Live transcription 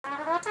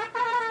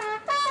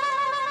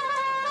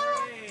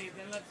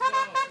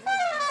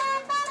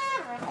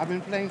I've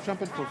been playing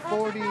trumpet for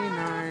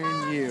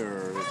 49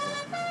 years.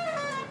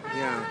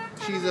 Yeah,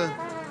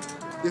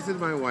 this is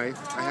my wife.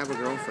 I have a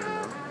girlfriend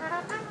now.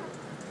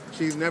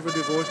 She's never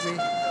divorced me.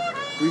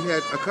 We've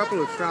had a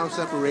couple of trial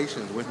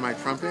separations with my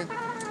trumpet,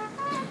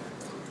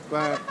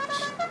 but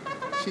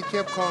she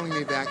kept calling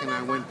me back and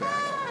I went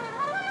back.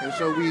 And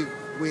so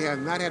we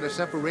have not had a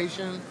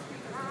separation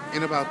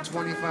in about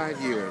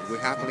 25 years. We're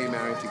happily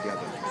married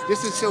together.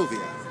 This is Sylvia.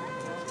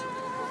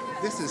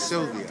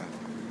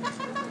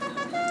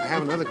 I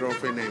have another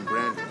girlfriend named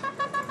Brandon.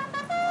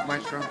 My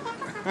trumpet.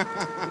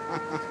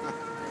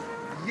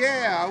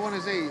 Yeah, I want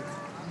to say,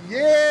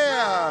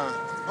 yeah.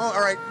 Oh,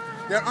 all right.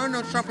 There are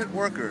no trumpet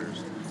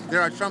workers.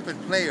 There are trumpet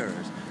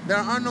players. There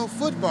are no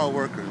football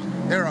workers.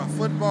 There are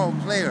football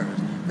players.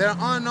 There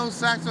are no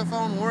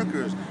saxophone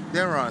workers.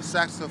 There are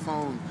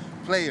saxophone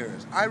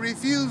players. I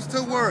refuse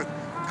to work.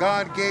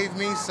 God gave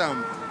me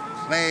some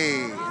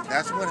play.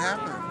 That's what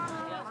happened.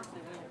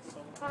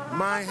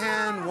 My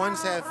hand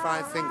once had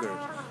 5 fingers.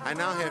 I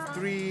now have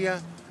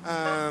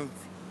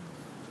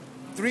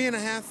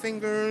 3.5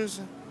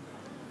 fingers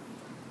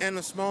and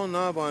a small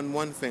knob on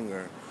 1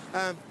 finger.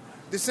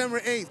 December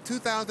 8th,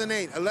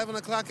 2008, 11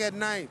 o'clock at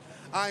night,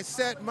 I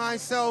set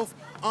myself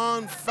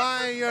on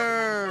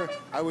fire.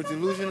 I was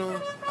delusional.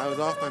 I was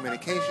off my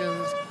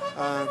medications.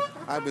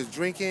 I was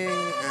drinking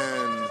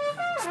and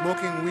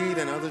smoking weed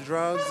and other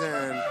drugs,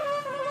 and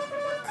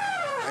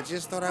I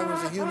just thought I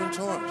was a human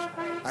torch.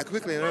 I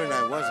quickly learned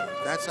I wasn't.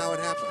 That's how it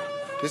happened.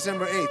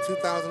 December 8th,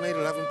 2008,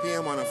 11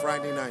 p.m. on a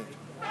Friday night.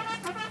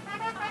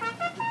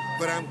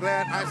 But I'm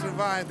glad I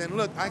survived, and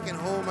look, I can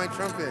hold my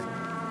trumpet.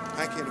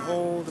 I can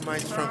hold my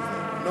trumpet.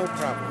 No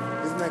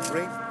problem. Isn't that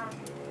great?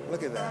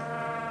 Look at that.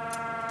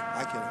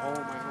 I can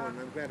hold my horn.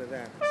 I'm glad of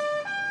that.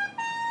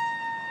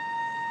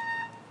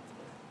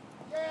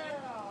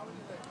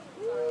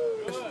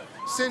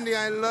 Cindy,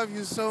 I love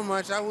you so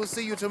much. I will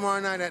see you tomorrow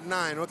night at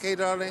 9. Okay,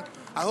 darling?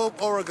 I hope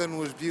Oregon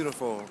was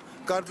beautiful.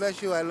 God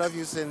bless you. I love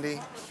you,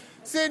 Cindy.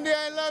 Cindy,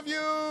 I love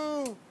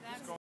you.